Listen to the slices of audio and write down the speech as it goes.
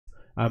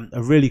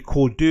A really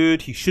cool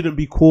dude. He shouldn't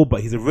be cool,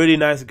 but he's a really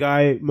nice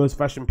guy. Most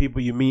fashion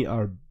people you meet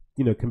are,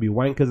 you know, can be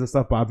wankers and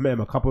stuff, but I've met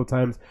him a couple of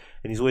times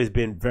and he's always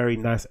been very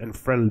nice and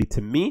friendly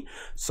to me,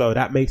 so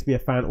that makes me a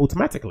fan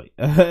automatically.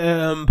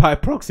 By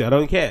proxy, I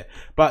don't care.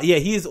 But yeah,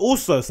 he is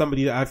also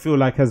somebody that I feel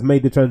like has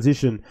made the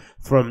transition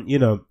from, you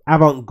know,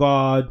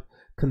 avant-garde,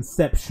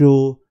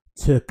 conceptual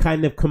to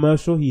kind of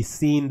commercial. He's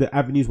seen the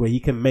avenues where he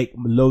can make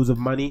loads of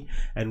money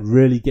and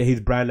really get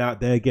his brand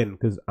out there again,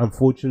 because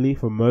unfortunately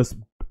for most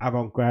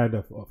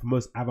avant-garde,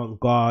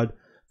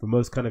 for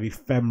most kind of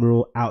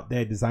ephemeral out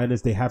there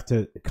designers, they have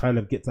to kind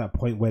of get to that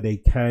point where they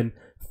can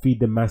feed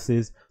the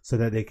masses so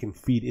that they can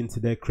feed into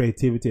their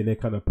creativity and their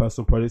kind of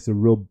personal projects. A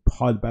real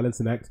hard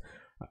balancing act.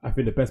 I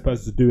think the best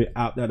person to do it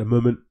out there at the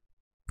moment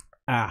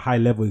at a high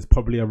level is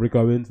probably a Rick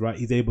Owens, right?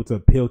 He's able to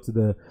appeal to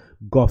the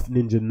goth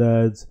ninja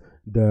nerds,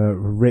 the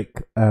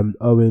Rick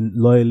Owen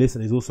loyalists,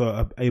 and he's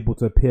also able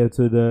to appeal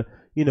to the,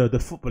 you know, the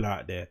footballer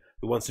out there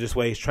who wants to just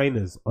wear his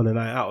trainers on a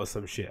night out or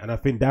some shit. And I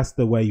think that's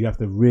the way you have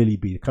to really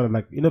be, kind of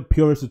like, you know,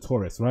 purist to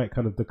tourist, right?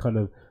 Kind of the kind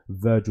of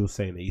Virgil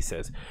saying that he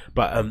says.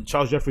 But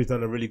Charles Jeffrey's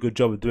done a really good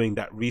job of doing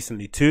that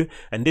recently too,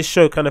 and this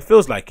show kind of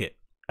feels like it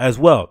as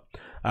well.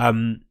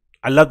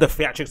 I love the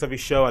theatrics of his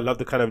show. I love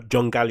the kind of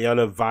John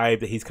Galliano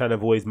vibe that he's kind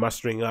of always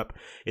mustering up.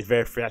 It's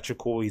very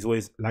theatrical. He's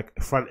always like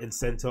front and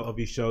center of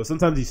his show.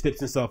 Sometimes he slips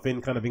himself in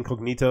kind of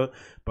incognito,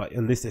 but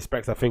in this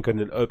respect, I think on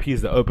an OP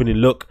is the opening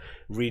look,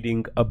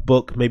 reading a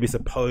book, maybe it's a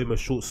poem, a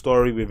short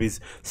story with his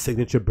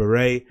signature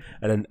beret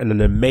and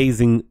an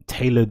amazing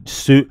tailored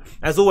suit.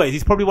 As always,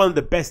 he's probably one of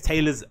the best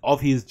tailors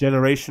of his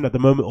generation at the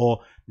moment,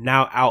 or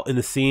now out in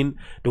the scene.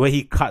 The way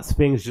he cuts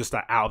things just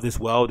like out of this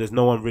world. There's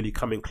no one really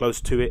coming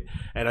close to it,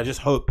 and I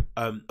just hope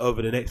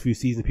over the next few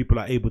seasons people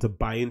are able to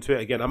buy into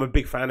it. Again, I'm a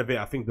big fan of it.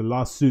 I think the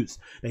last suits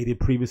they did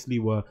previously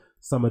were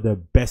some of the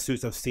best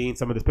suits I've seen.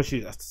 Some of the,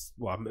 especially,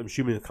 well, I'm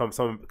assuming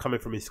some coming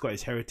from his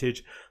Scottish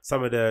heritage,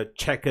 some of the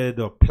checkered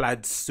or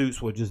plaid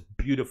suits were just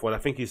beautiful, and I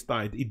think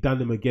he done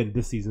them again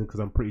this season, because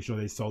I'm pretty sure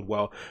they sold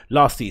well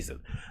last season.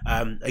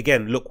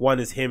 Again, look one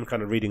is him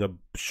kind of reading a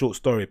short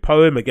story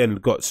poem. Again,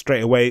 got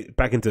straight away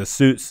back into the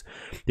suits.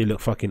 They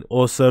look fucking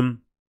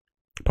awesome.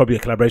 Probably a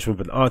collaboration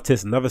with an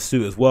artist, another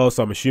suit as well,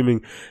 so I'm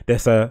assuming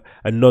there's a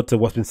nod to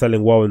what's been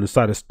selling well in the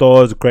side of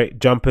stores. Great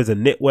jumpers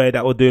and knitwear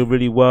that were doing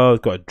really well.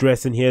 It's got a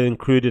dress in here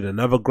included,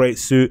 another great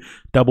suit,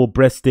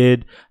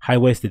 double-breasted,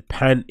 high-waisted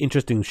pant,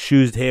 interesting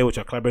shoes here, which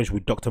are collaboration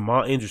with Dr.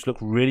 Martens, which look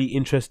really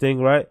interesting,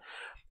 right?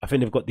 I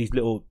think they've got these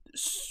little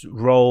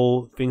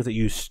roll things that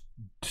you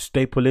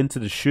staple into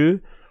the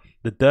shoe,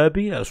 the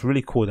derby. That's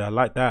really cool. I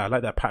like that. I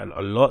like that pattern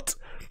a lot.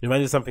 It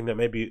reminds me of something that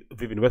maybe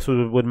Vivienne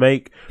Westwood would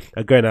make.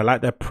 Again, I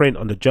like that print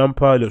on the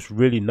jumper. It looks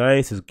really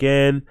nice.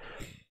 Again,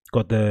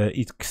 got the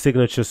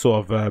signature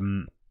sort of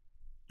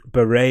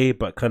beret,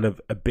 but kind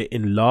of a bit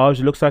enlarged,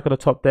 it looks like, on the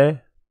top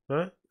there.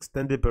 Right?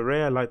 Extended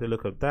beret. I like the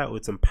look of that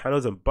with some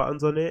panels and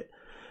buttons on it.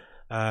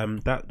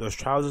 Those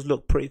trousers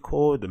look pretty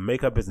cool. The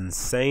makeup is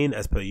insane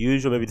as per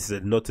usual. Maybe this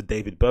is a nod to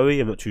David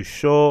Bowie, I'm not too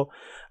sure.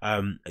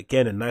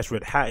 Again, a nice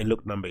red hat in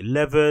look number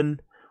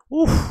 11.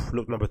 Oof,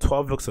 look number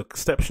 12 looks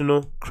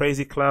exceptional.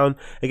 Crazy clown.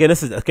 Again,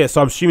 this is okay, so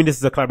I'm assuming this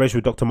is a collaboration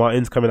with Dr.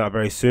 Martens coming out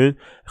very soon.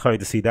 I can't wait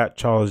to see that.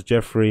 Charles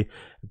Jeffrey,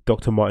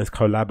 Dr. Martens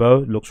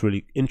collabo looks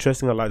really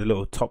interesting. I like the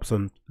little tops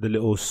on the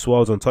little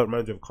swirls on top.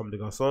 Reminds me of Comme des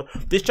Garçons.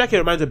 This jacket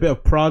reminds me a bit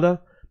of Prada.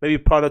 Maybe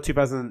Prada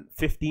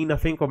 2015, I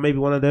think, or maybe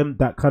one of them.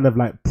 That kind of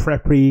like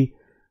preppy,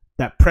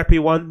 that preppy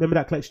one. Remember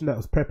that collection that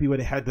was preppy where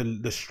they had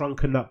the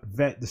shrunken up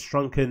the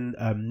shrunken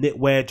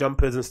knitwear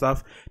jumpers and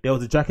stuff. There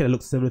was a jacket that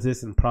looked similar to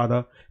this in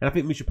Prada, and I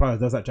think Miuccia Prada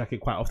does that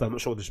jacket quite often. I'm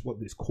not sure what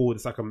it's called.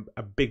 It's like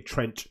a big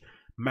trench,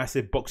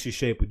 massive boxy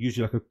shape with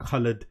usually like a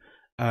colored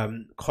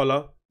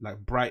collar, like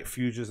bright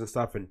fusions and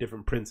stuff and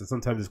different prints, and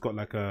sometimes it's got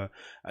like a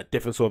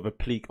different sort of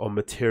applique or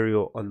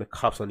material on the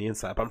cuffs on the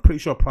inside, but I'm pretty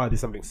sure Prada did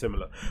something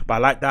similar. But I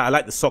like that. I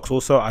like the socks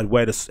also. I'd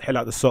wear the hell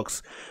out the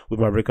socks with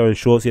my Rick Owens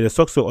shorts. Yeah, the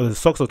socks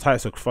or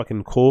tights look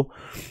fucking cool.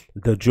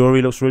 The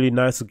jewelry looks really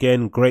nice.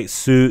 Again, great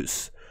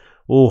suits.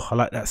 Oh, I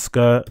like that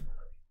skirt.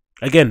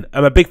 Again,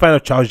 I'm a big fan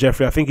of Charles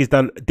Jeffrey. I think he's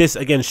done this,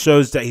 again,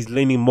 shows that he's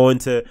leaning more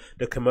into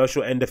the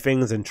commercial end of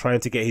things and trying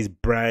to get his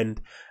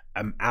brand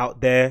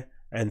out there.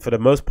 And for the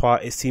most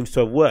part, it seems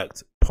to have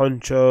worked.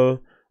 Poncho,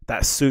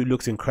 that suit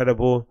looks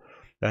incredible.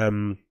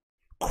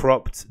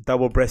 Cropped,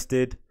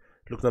 double-breasted,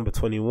 look number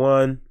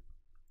 21.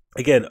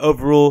 Again,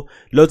 overall,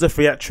 loads of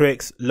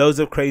theatrics, loads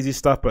of crazy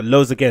stuff, but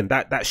loads, again,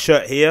 that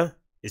shirt here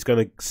is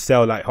going to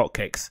sell like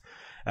hotcakes.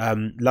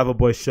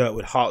 Loverboy shirt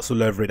with hearts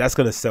all over it, that's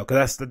going to sell,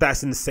 because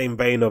that's in the same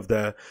vein of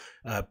the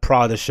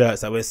Prada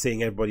shirts that we're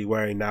seeing everybody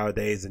wearing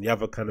nowadays, and the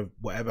other kind of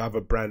whatever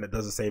other brand that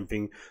does the same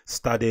thing,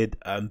 studded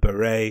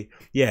beret.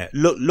 Yeah,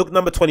 look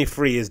number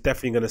 23 is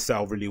definitely going to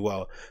sell really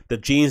well. The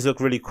jeans look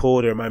really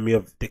cool. They remind me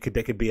of, they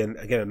could be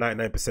again a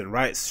 99%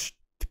 right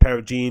pair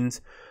of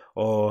jeans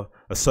or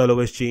a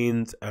soloist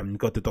jeans. You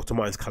got the Dr.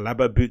 Martens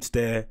collabo boots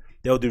there.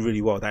 They'll do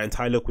really well. That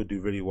entire look would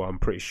do really well, I'm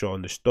pretty sure,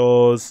 on the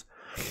stores.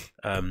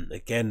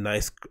 Again,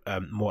 nice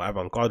more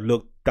avant-garde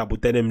look. Double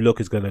denim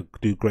look is gonna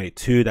do great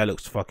too. That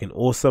looks fucking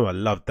awesome. I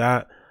love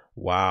that.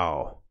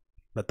 Wow,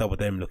 that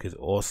double M look is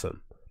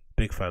awesome.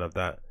 Big fan of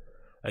that.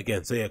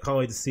 Again, so yeah, can't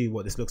wait to see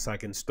what this looks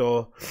like in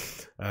store.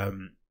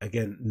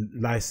 Again,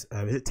 nice.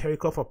 Is it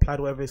terracotta or plaid,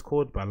 whatever it's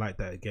called? But I like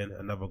that. Again,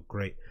 another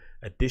great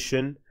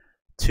addition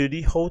to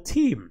the whole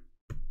team.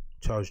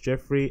 Charles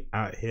Jeffrey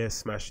out here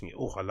smashing it.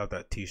 Oh, I love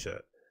that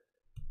t-shirt.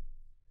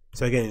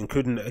 So again,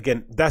 including,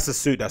 again, that's a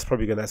suit that's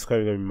probably gonna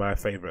be my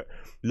favorite.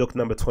 Look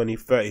number 20,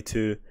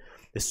 32.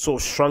 It's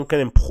sort of shrunken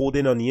and pulled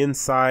in on the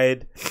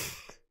inside.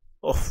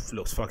 Oh,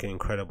 looks fucking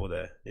incredible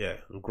there. Yeah,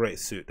 great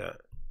suit that.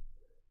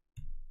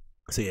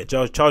 So yeah,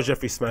 Charles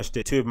Jeffrey smashed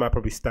it. Two of my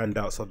probably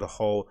standouts of the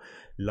whole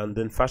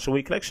London Fashion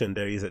Week collection.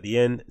 There he is at the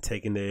end,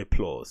 taking the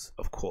applause,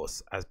 of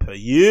course, as per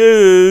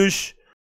usual.